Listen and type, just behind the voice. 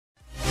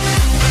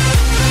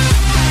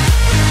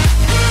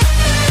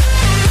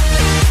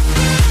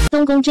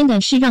东宫真的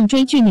是让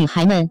追剧女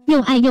孩们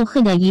又爱又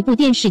恨的一部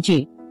电视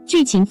剧，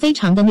剧情非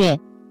常的虐，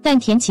但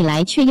甜起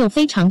来却又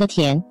非常的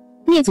甜。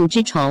灭族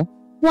之仇，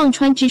忘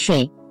川之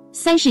水，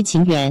三世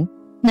情缘。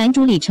男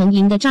主李承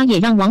鄞的渣也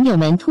让网友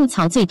们吐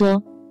槽最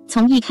多。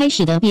从一开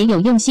始的别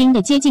有用心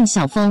的接近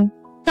小枫，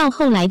到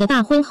后来的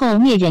大婚后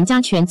灭人家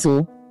全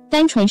族，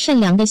单纯善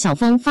良的小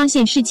枫发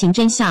现事情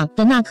真相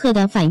的那刻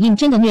的反应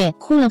真的虐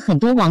哭了很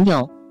多网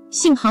友。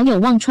幸好有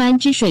忘川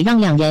之水让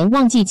两人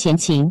忘记前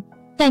情，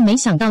但没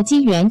想到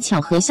机缘巧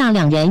合下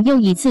两人又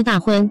一次大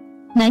婚。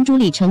男主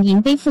李承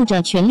鄞背负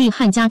着权力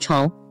和家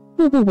仇，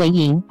步步为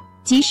营，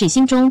即使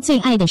心中最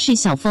爱的是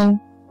小枫，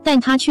但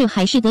他却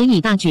还是得以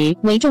大局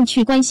为重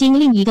去关心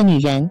另一个女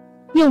人，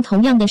用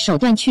同样的手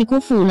段去辜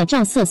负了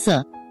赵瑟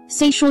瑟。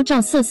虽说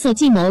赵瑟瑟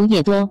计谋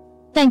也多，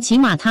但起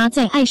码他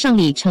在爱上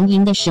李承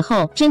鄞的时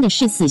候真的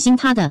是死心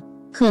塌的。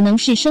可能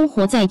是生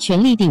活在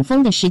权力顶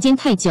峰的时间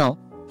太久，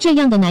这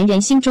样的男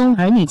人心中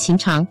儿女情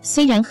长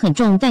虽然很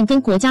重，但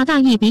跟国家大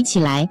义比起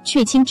来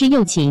却轻之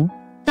又轻。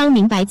当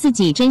明白自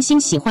己真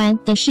心喜欢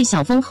的是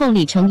小枫后，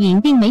李承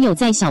鄞并没有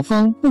在小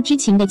枫不知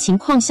情的情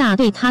况下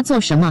对他做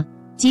什么，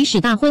即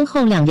使大婚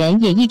后两人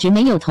也一直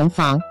没有同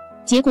房。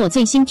结果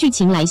最新剧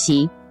情来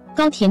袭，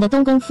高甜的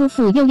东宫夫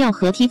妇又要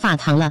合体法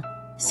堂了。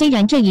虽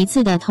然这一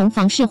次的同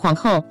房是皇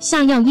后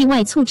下药意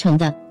外促成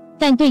的，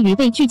但对于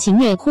被剧情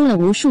虐哭了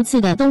无数次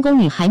的东宫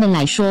女孩们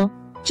来说，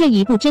这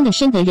一步真的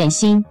深得人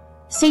心。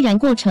虽然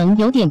过程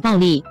有点暴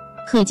力，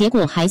可结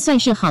果还算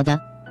是好的。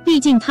毕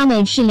竟他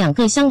们是两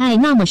个相爱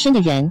那么深的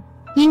人，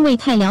因为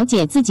太了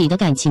解自己的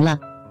感情了，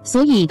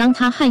所以当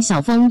他和小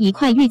枫一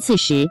块遇刺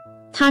时，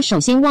他首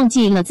先忘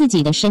记了自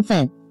己的身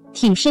份，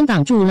挺身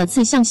挡住了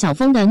刺向小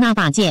枫的那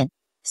把剑。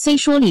虽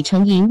说李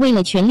承鄞为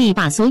了权力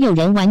把所有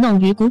人玩弄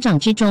于股掌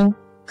之中，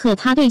可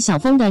他对小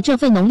枫的这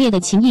份浓烈的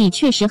情谊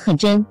确实很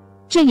真，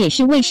这也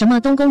是为什么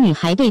东宫女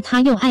孩对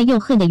他又爱又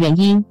恨的原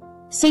因。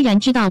虽然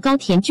知道高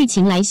甜剧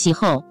情来袭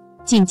后，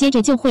紧接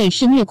着就会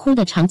是虐哭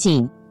的场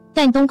景，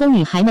但东宫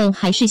女孩们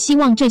还是希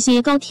望这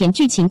些高甜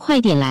剧情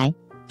快点来。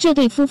这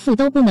对夫妇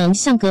都不能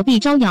像隔壁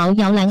招摇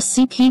摇篮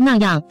CP 那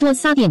样多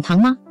撒点糖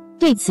吗？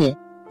对此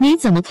你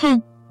怎么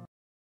看？